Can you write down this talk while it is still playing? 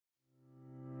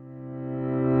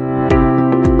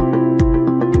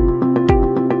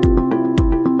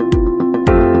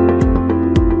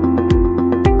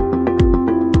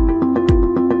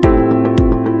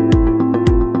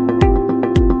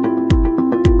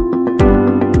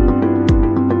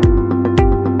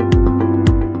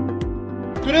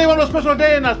Today one special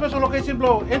day in a special location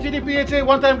blow. NGE PHA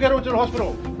one-time Gerehu General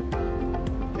Hospital.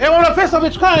 And one of the first of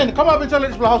its kind come up and tell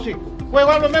this housing. Where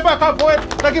one member come forward,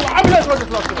 they give ambulance for this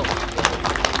hospital.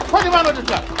 21 on this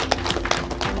block.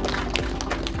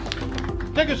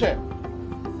 Thank you, sir.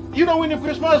 You don't win in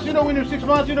Christmas, you don't win in 6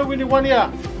 months, you don't win in 1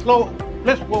 year. So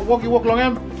let's walk along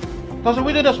him. Because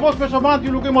we did a small special month,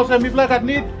 you look at us and people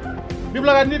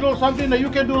like need or something that you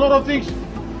can do a lot of things.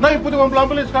 Now you put it on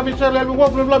ambulance, come inside, let me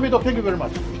walk with me. Thank you very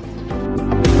much.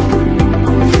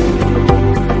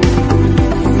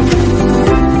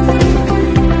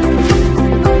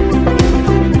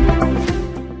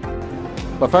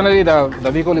 But finally, the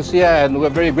vehicle is here, and we're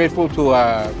very grateful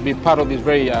to be part of this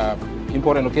very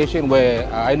important occasion where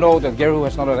I know that Gerehu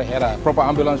has not had a proper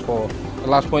ambulance for the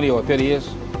last 20 or 30 years.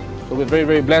 So we're very,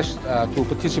 very blessed to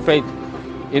participate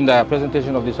in the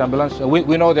presentation of this ambulance.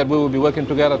 We know that we will be working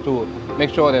together to make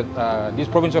sure that this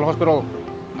provincial hospital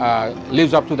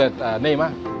lives up to that name.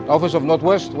 The Office of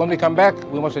Northwest, when we come back,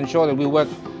 we must ensure that we work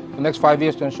the next 5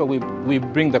 years to ensure we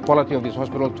bring the quality of this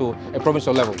hospital to a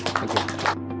provincial level. Thank you.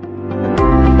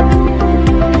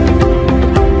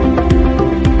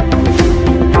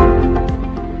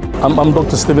 I'm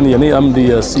Dr. Stephen Yeni. I'm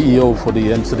the CEO for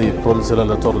the NGE Provincial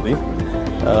Health Authority.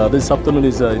 This afternoon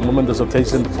is a momentous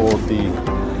occasion for the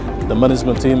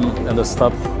management team and the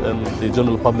staff and the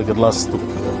general public at large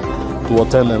to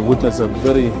attend and witness a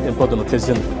very important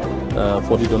occasion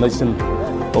for the donation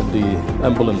of the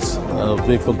ambulance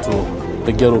vehicle to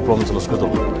the Gerehu Provincial Hospital.